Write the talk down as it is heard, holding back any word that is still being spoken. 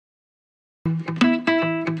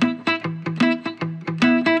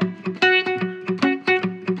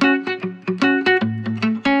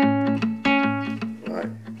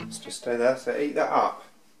so eat that up.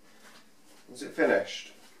 Is it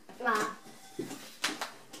finished? Right.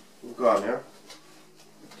 Go on, yeah?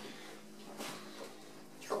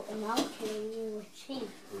 It's got the mountain in your teeth.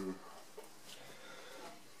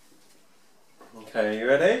 Okay, you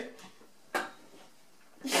ready? There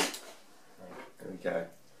we go.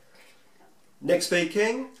 Nick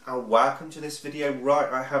speaking, and welcome to this video.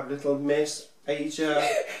 Right, I have little Miss Asia.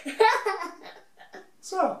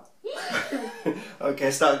 What's up? Okay,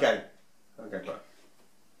 start again. Okay, right.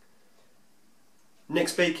 Nick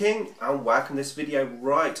speaking, and welcome to this video.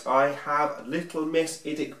 Right, I have little Miss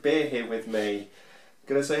IDICBeer here with me.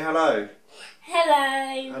 Gonna say hello?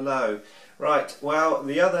 Hello. Hello. Right, well,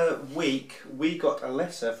 the other week we got a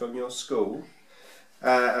letter from your school,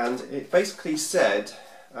 and it basically said,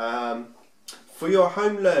 for your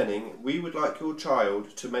home learning, we would like your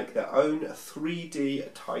child to make their own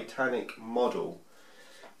 3D Titanic model.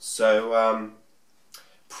 So,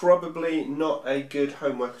 probably not a good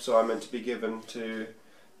homework assignment to be given to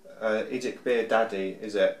IDICBeer Daddy,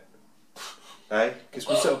 is it? Eh? Because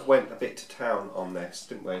we sort of went a bit to town on this,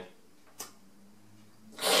 didn't we?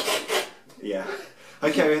 Yeah.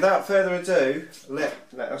 Okay, without further ado, let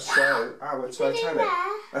us show our Titanic.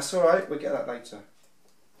 That's alright, we'll get that later.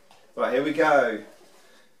 Right, here we go.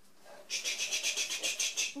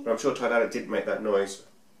 I'm sure Titanic didn't make that noise.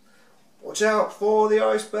 Watch out for the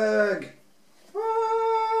iceberg!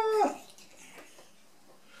 Ah!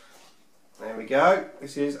 There we go.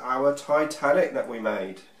 This is our Titanic that we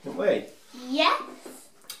made, didn't we? Yes.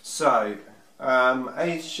 So,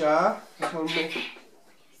 Aisha,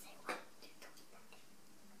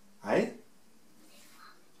 hey?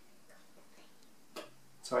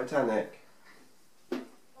 Titanic. You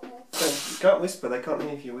can't whisper, they can't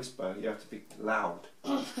hear if you whisper, you have to be loud.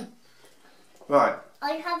 Right.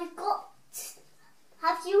 Have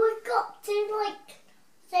you got to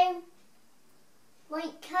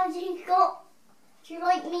do you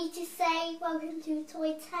like me to say welcome to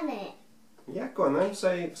Titanic? Yeah, go on then,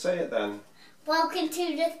 say it then. Welcome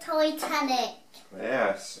to the Titanic.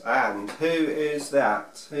 Yes, and who is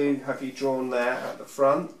that? Who have you drawn there at the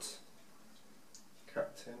front?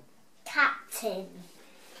 Captain. Captain.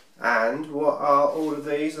 And what are all of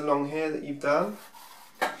these along here that you've done?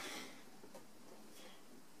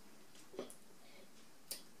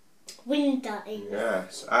 Windows.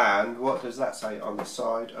 Yes, and what does that say on the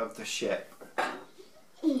side of the ship?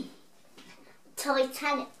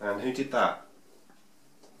 Titanic. And who did that?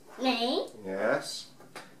 Me. Yes.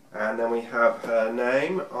 And then we have her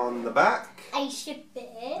name on the back.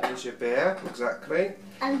 IDICBeer. IDICBeer, exactly.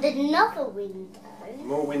 And another window.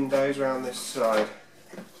 More windows around this side.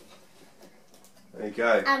 There you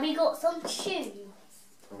go. And we got some tubes.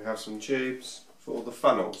 And we have some tubes for all the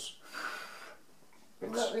funnels.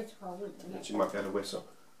 Got this one, wouldn't Which you might be able to whistle.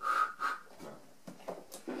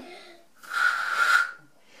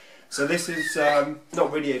 So this is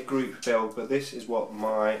not really a group build, but this is what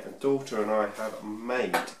my daughter and I have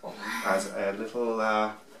made as a little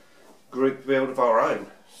group build of our own.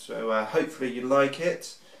 So hopefully you like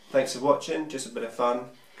it. Thanks for watching, just a bit of fun,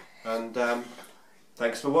 and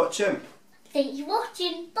thanks for watching. Thanks for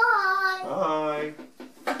watching, bye! Bye!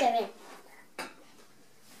 Okay.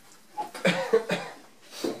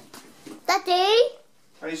 Daddy?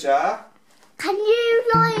 Aisha? Can you